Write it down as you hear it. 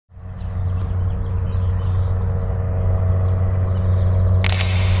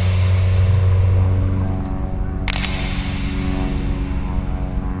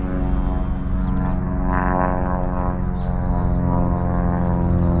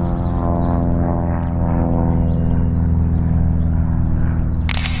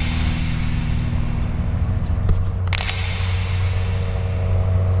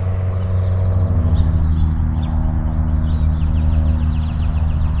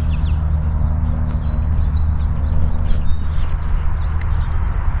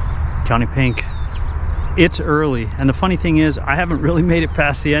JonnyPink. It's early, and the funny thing is I haven't really made it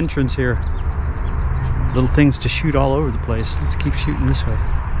past the entrance here. Little things to shoot all over the place. Let's keep shooting this way.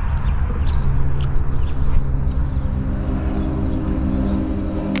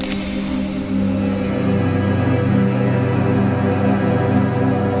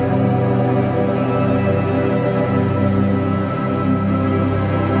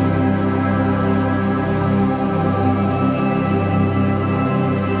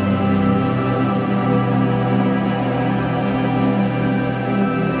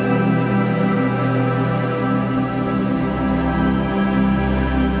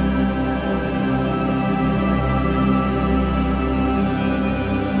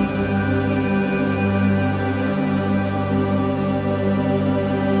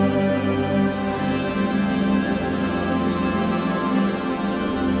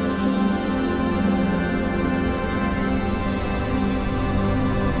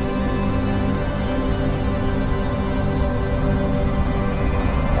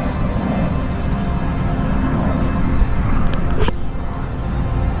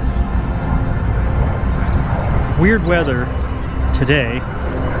 Weird weather today.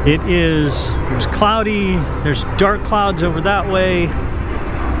 It was cloudy, there's dark clouds over that way,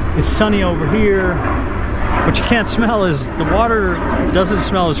 it's sunny over here. What you can't smell is the water doesn't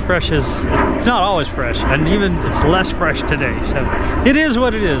smell as fresh as, it's not always fresh, and even it's less fresh today. So it is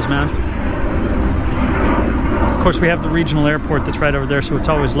what it is, man. Of course, we have the regional airport that's right over there, so it's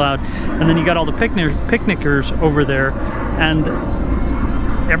always loud. And then you got all the picnickers over there, and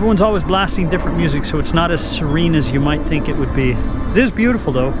everyone's always blasting different music, so it's not as serene as you might think it would be. It is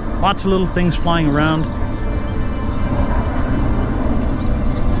beautiful though. Lots of little things flying around.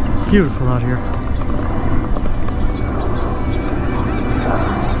 Beautiful out here.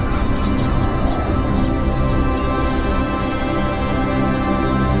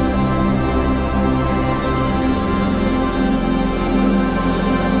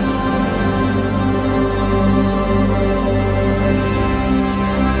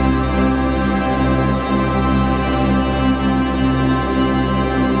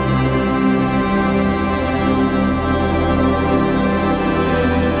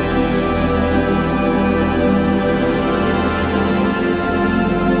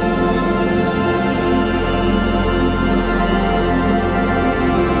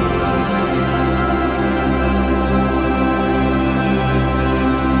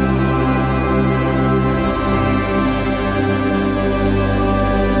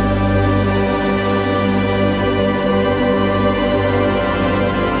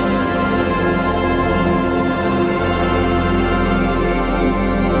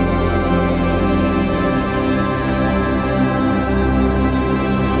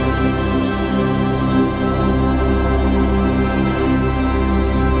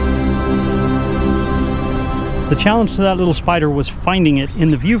 The challenge to that little spider was finding it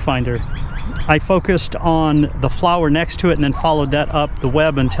in the viewfinder. I focused on the flower next to it and then followed that up the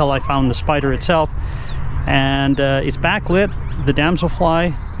web until I found the spider itself. And it's backlit, the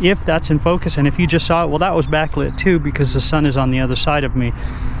damselfly, if that's in focus. And if you just saw it, well, that was backlit too because the sun is on the other side of me.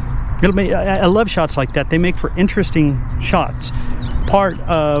 I love shots like that. They make for interesting shots. Part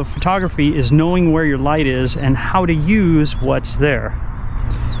of photography is knowing where your light is and how to use what's there.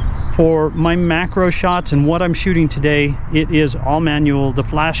 For my macro shots and what I'm shooting today, it is all manual. The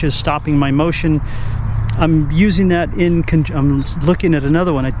flash is stopping my motion. I'm using that I'm looking at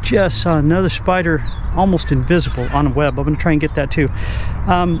another one. I just saw another spider almost invisible on a web. I'm going to try and get that too.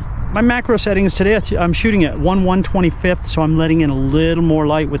 My macro settings today, I'm shooting at 1/125th, so I'm letting in a little more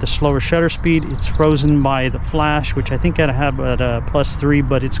light with a slower shutter speed. It's frozen by the flash, which I think I have at +3,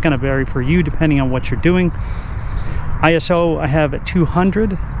 but it's going to vary for you depending on what you're doing. ISO I have at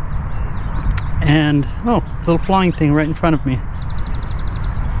 200. And oh, little flying thing right in front of me.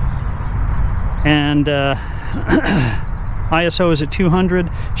 And ISO is at 200.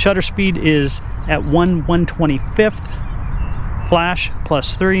 Shutter speed is at 1/125th. Flash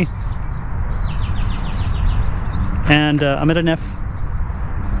 +3. And I'm at an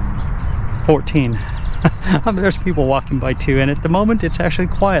f14. There's people walking by too, and at the moment it's actually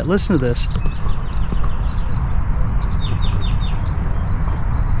quiet. Listen to this.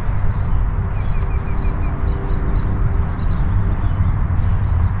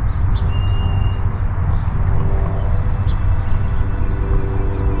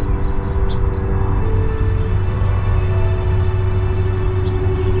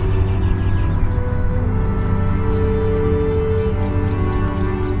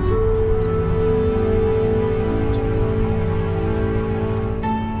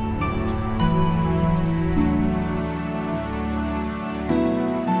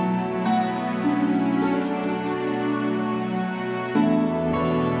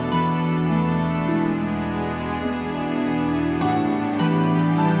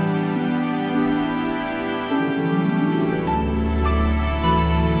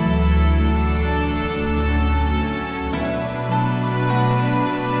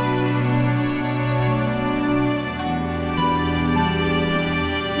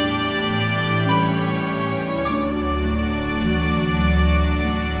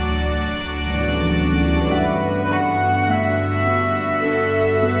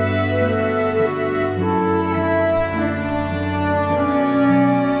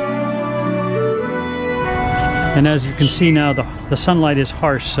 And as you can see now, the sunlight is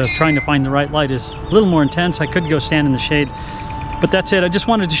harsh, so trying to find the right light is a little more intense. I could go stand in the shade, but that's it. I just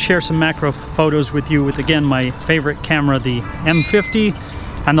wanted to share some macro photos with you with, again, my favorite camera, the M50,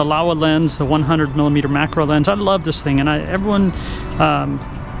 and the Laowa lens, the 100mm macro lens. I love this thing, and everyone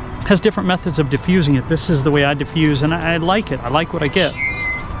has different methods of diffusing it. This is the way I diffuse, and I like it. I like what I get.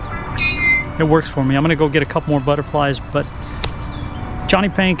 It works for me. I'm gonna go get a couple more butterflies, but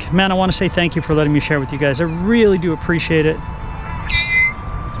JonnyPink, man, I want to say thank you for letting me share with you guys. I really do appreciate it.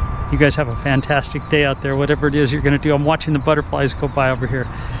 You guys have a fantastic day out there, whatever it is you're going to do. I'm watching the butterflies go by over here.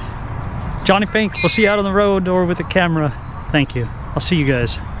 JonnyPink, we'll see you out on the road or with the camera. Thank you. I'll see you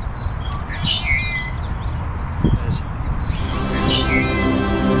guys.